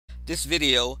This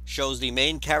video shows the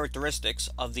main characteristics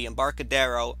of the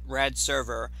Embarcadero RAD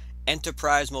Server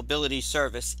Enterprise Mobility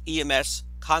Service EMS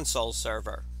Console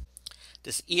Server.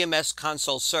 This EMS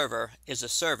Console Server is a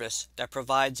service that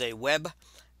provides a web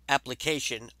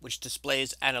application which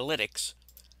displays analytics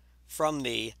from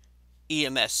the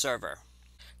EMS server.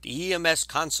 The EMS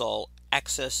console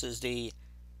accesses the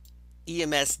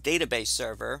EMS database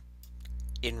server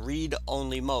in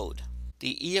read-only mode.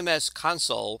 The EMS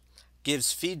console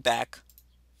gives feedback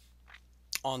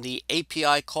on the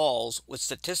API calls with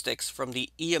statistics from the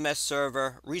EMS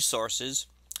server resources,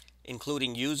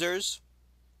 including users,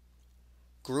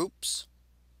 groups,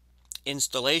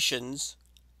 installations,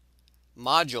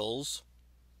 modules,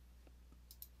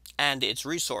 and its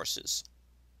resources.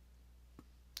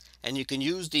 And you can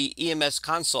use the EMS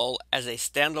console as a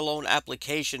standalone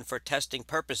application for testing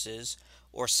purposes,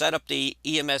 or set up the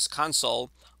EMS console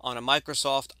on a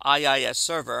Microsoft IIS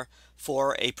server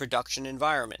for a production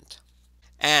environment.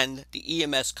 And the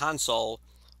EMS console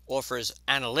offers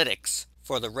analytics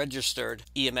for the registered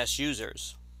EMS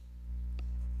users.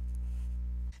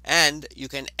 And you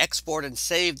can export and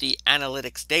save the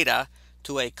analytics data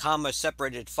to a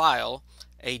comma-separated file,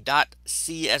 a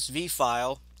 .csv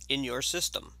file, in your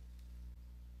system.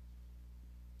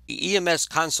 The EMS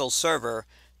Console Server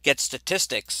gets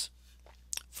statistics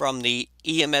from the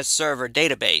EMS Server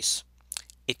database.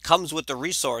 It comes with the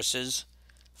resources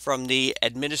from the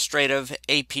administrative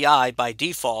API by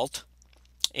default,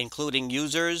 including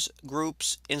users,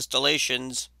 groups,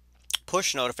 installations,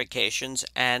 push notifications,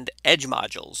 and edge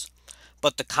modules.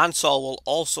 But the console will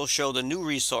also show the new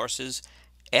resources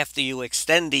after you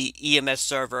extend the EMS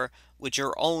server with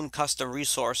your own custom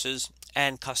resources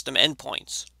and custom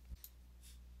endpoints.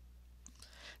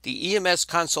 The EMS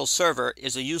Console Server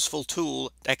is a useful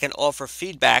tool that can offer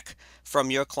feedback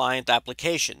from your client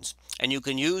applications, and you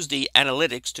can use the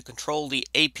analytics to control the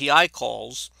API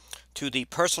calls to the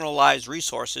personalized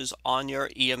resources on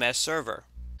your EMS server.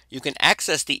 You can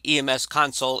access the EMS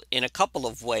console in a couple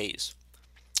of ways.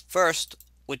 First,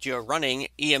 with your running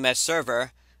EMS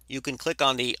server, you can click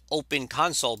on the Open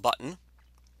Console button,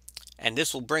 and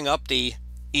this will bring up the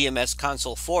EMS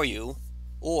console for you.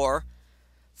 Or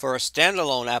for a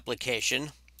standalone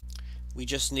application, we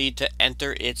just need to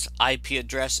enter its IP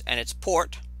address and its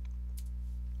port,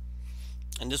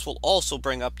 and this will also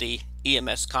bring up the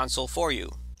EMS console for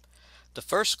you. The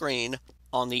first screen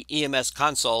on the EMS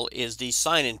console is the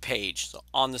sign-in page. So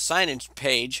on the sign-in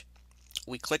page,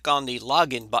 we click on the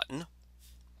login button,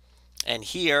 and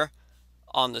here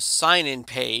on the sign-in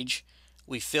page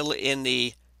we fill in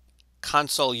the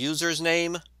console user's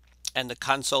name and the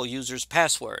console user's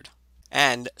password.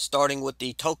 And starting with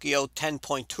the Tokyo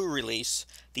 10.2 release,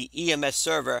 the EMS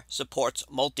server supports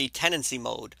multi-tenancy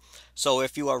mode. So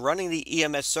if you are running the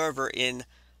EMS server in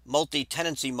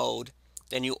multi-tenancy mode,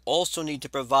 then you also need to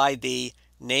provide the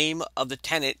name of the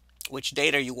tenant, which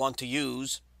data you want to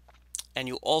use, and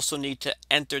you also need to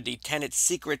enter the tenant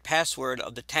secret password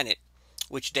of the tenant,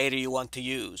 which data you want to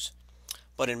use.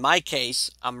 But in my case,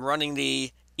 I'm running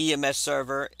the EMS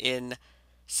server in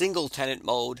single tenant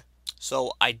mode,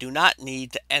 so I do not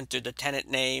need to enter the tenant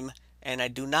name, and I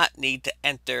do not need to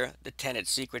enter the tenant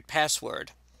secret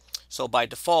password. So by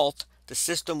default, the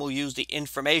system will use the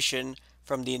information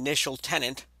from the initial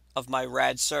tenant of my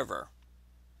RAD server.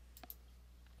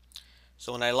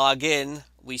 So when I log in,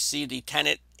 we see the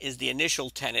tenant is the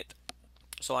initial tenant.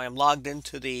 So I am logged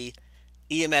into the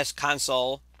EMS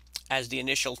console as the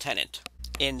initial tenant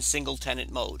in single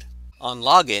tenant mode. On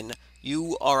login,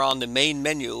 you are on the main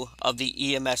menu of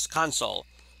the EMS console,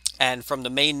 and from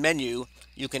the main menu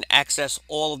you can access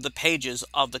all of the pages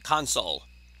of the console: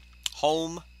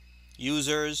 home,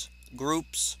 users,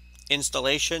 groups,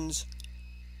 installations,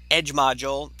 edge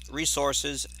module,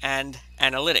 resources, and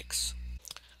analytics.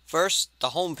 First,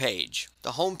 the home page.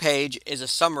 The home page is a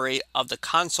summary of the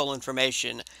console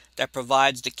information that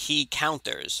provides the key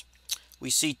counters. We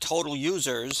see total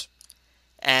users,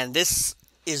 and this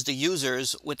is the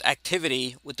users with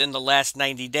activity within the last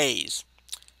 90 days.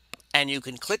 And you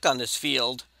can click on this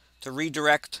field to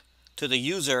redirect to the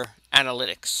user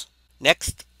analytics.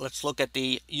 Next, let's look at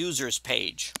the users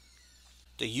page.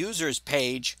 The users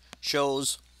page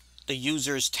shows the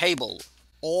users table.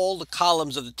 All the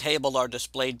columns of the table are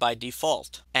displayed by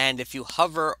default. And if you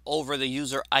hover over the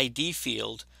user ID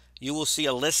field, you will see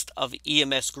a list of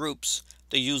EMS groups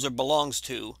the user belongs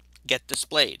to get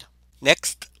displayed.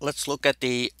 Next, let's look at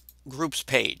the groups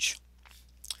page.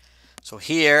 So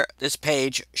here, this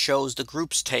page shows the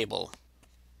groups table.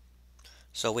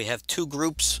 So we have two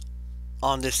groups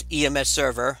on this EMS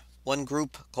server, one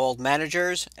group called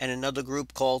managers and another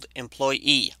group called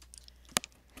employee.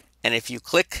 And if you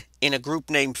click in a group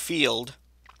name field,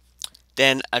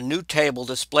 then a new table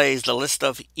displays the list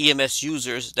of EMS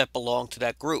users that belong to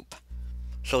that group.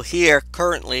 So here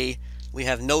currently we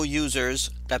have no users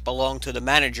that belong to the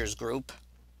managers group.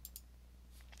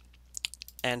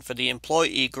 And for the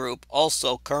employee group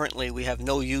also currently we have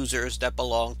no users that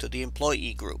belong to the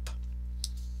employee group.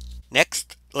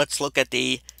 Next, let's look at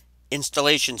the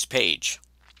installations page.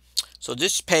 So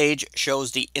this page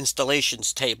shows the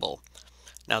installations table.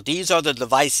 Now these are the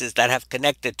devices that have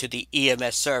connected to the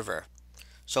EMS server.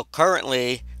 So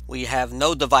currently we have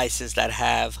no devices that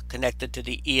have connected to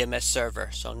the EMS server.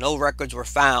 So no records were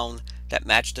found that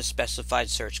match the specified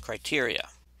search criteria.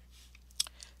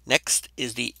 Next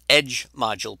is the Edge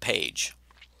module page.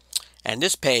 And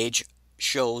this page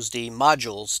shows the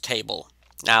modules table.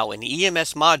 Now an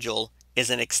EMS module is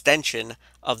an extension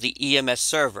of the EMS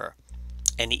server.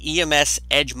 And the EMS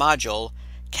Edge module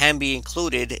can be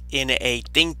included in a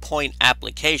ThingPoint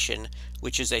application,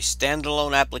 which is a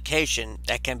standalone application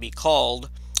that can be called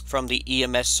from the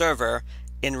EMS server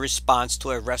in response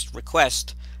to a REST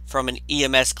request from an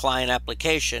EMS client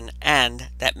application, and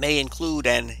that may include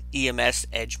an EMS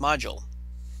Edge module.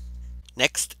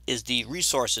 Next is the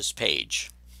resources page.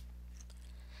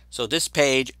 So this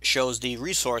page shows the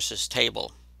resources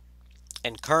table,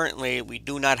 and currently we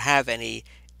do not have any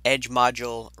Edge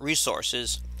module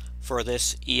resources for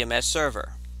this EMS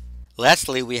server.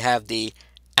 Lastly, we have the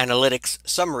analytics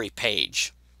summary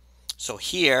page. So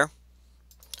here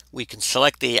we can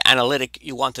select the analytic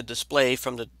you want to display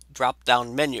from the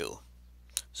drop-down menu.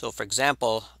 So for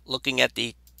example, looking at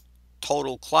the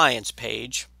total clients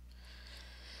page,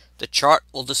 the chart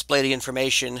will display the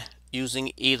information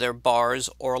using either bars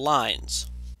or lines.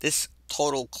 This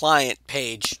total client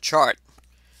page chart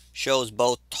shows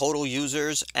both total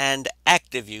users and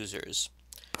active users.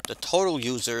 The total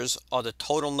users are the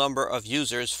total number of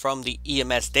users from the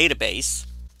EMS database,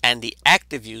 and the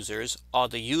active users are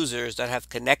the users that have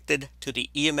connected to the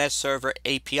EMS Server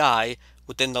API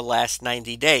within the last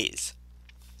 90 days.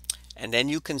 And then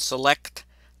you can select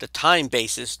the time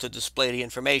basis to display the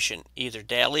information, either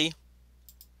daily,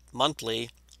 monthly,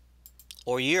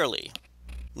 or yearly.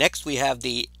 Next we have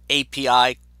the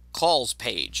API calls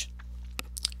page,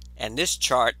 and this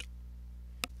chart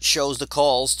shows the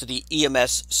calls to the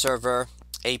EMS Server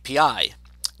API.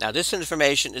 Now this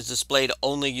information is displayed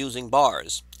only using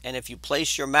bars, and if you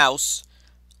place your mouse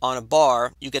on a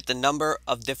bar, you get the number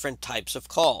of different types of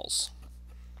calls.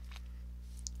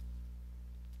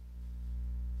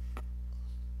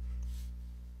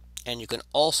 And you can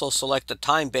also select the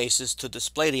time basis to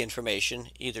display the information,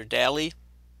 either daily,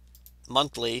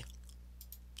 monthly,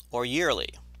 or yearly.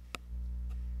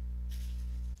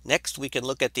 Next we can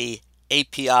look at the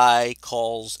API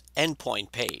calls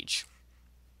endpoint page.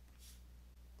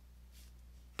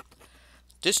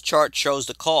 This chart shows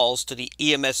the calls to the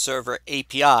EMS Server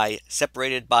API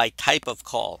separated by type of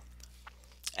call.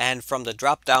 And from the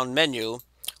drop-down menu,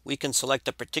 we can select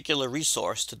a particular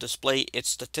resource to display its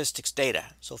statistics data.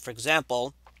 So for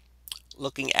example,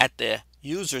 looking at the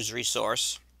users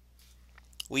resource,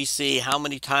 we see how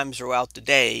many times throughout the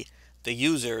day the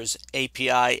user's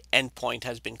API endpoint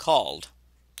has been called.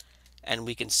 And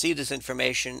we can see this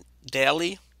information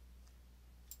daily,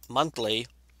 monthly,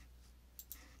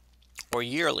 or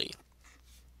yearly.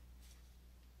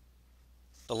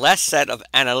 The last set of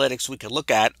analytics we can look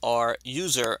at are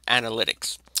user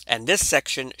analytics. And this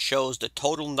section shows the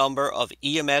total number of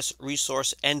EMS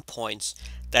resource endpoints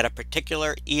that a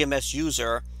particular EMS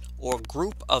user or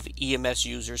group of EMS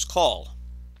users call.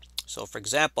 So for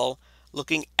example,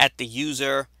 looking at the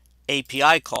user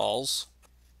API calls,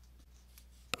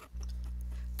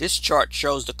 this chart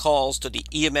shows the calls to the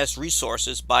EMS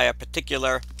resources by a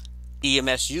particular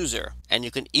EMS user, and you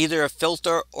can either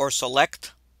filter or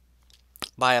select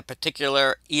by a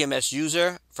particular EMS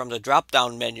user from the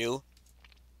drop-down menu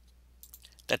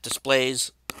that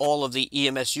displays all of the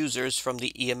EMS users from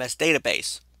the EMS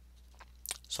database.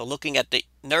 So looking at the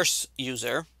nurse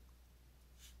user,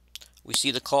 we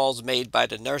see the calls made by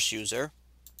the nurse user,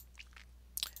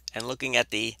 and looking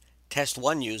at the test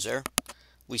 1 user,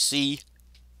 we see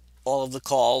all of the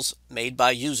calls made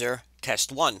by user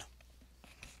test 1.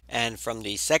 And from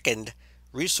the second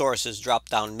resources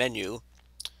drop-down menu,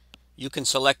 you can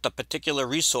select a particular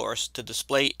resource to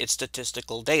display its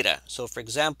statistical data. So for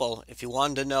example, if you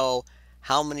wanted to know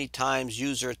how many times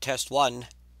user test 1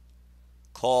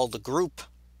 called the group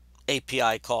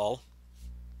API call,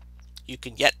 you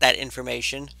can get that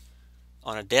information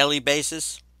on a daily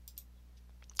basis,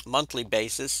 monthly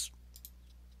basis,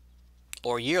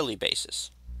 or yearly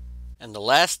basis. And the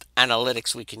last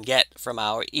analytics we can get from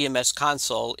our EMS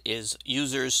console is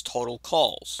users' total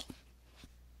calls.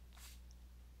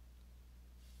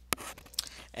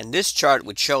 And this chart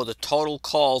would show the total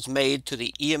calls made to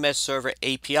the EMS Server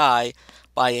API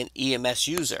by an EMS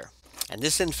user. And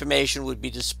this information would be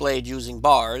displayed using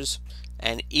bars,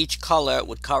 and each color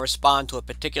would correspond to a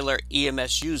particular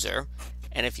EMS user.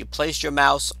 And if you placed your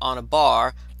mouse on a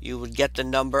bar, you would get the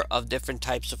number of different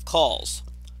types of calls.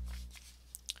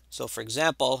 So for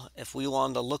example, if we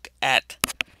wanted to look at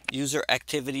user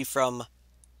activity from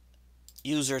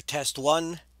user test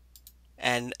 1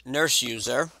 and nurse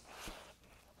user,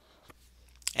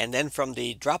 and then from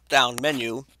the drop-down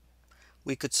menu,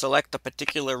 we could select a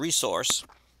particular resource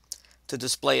to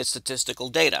display its statistical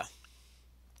data.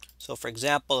 So for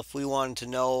example, if we wanted to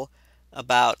know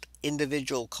about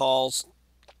individual calls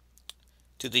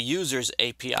to the users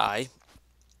API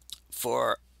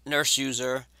for nurse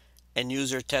user and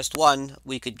user test 1,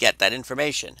 we could get that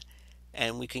information.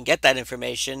 And we can get that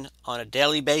information on a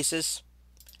daily basis,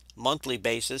 monthly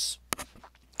basis,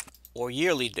 or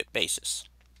yearly basis.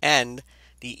 And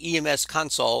the EMS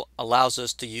console allows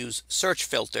us to use search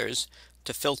filters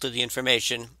to filter the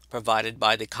information provided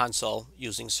by the console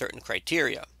using certain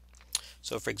criteria.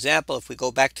 So for example, if we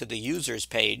go back to the users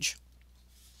page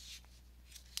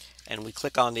and we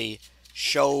click on the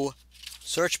show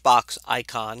search box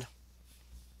icon,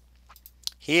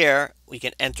 here we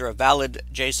can enter a valid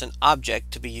JSON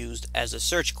object to be used as a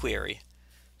search query.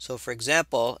 So for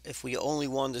example, if we only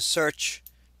want to search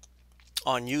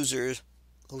on users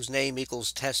whose name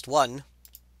equals test1,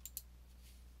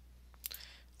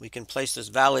 we can place this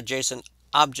valid JSON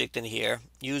object in here,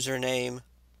 username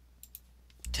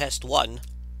test1,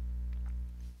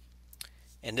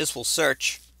 and this will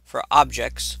search for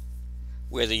objects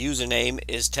where the username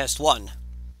is test1,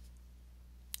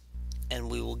 and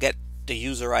we will get the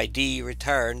user ID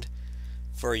returned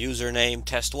for username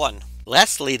test1.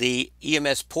 Lastly, the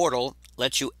EMS portal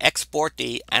lets you export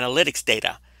the analytics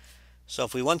data. So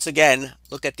if we once again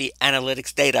look at the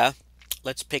analytics data,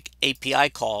 let's pick API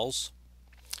calls.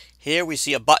 Here we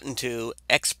see a button to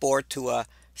export to a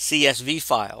CSV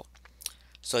file.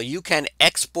 So you can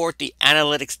export the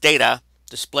analytics data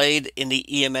displayed in the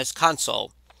EMS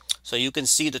console. So you can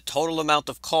see the total amount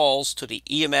of calls to the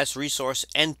EMS resource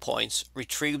endpoints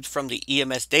retrieved from the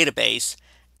EMS database,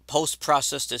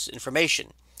 post-process this information.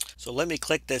 So let me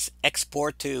click this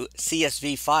Export to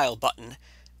CSV File button,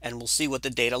 and we'll see what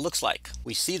the data looks like.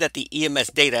 We see that the EMS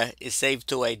data is saved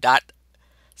to a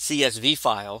 .csv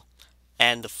file,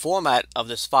 and the format of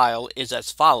this file is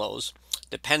as follows,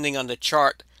 depending on the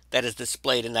chart that is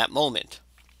displayed in that moment.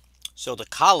 So the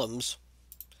columns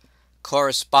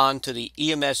correspond to the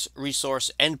EMS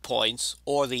resource endpoints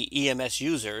or the EMS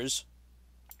users,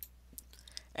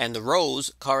 and the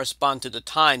rows correspond to the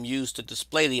time used to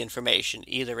display the information,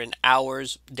 either in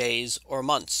hours, days, or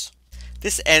months.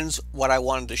 This ends what I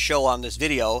wanted to show on this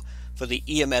video for the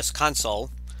EMS console.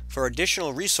 For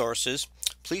additional resources,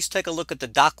 please take a look at the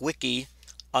doc wiki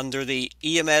under the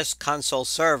EMS Console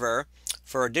Server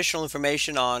for additional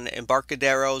information on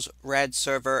Embarcadero's RAD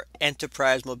Server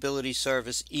Enterprise Mobility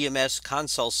Service EMS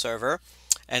Console Server,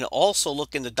 and also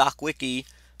look in the doc wiki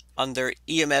under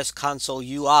EMS Console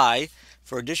UI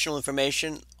for additional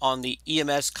information on the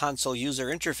EMS Console user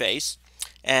interface.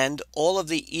 And all of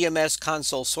the EMS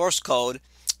Console source code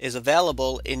is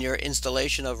available in your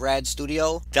installation of RAD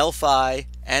Studio, Delphi,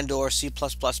 and/or C++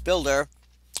 Builder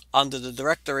under the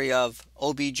directory of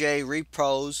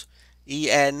ObjRepos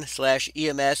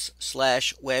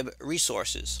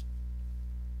en/EMS/webresources.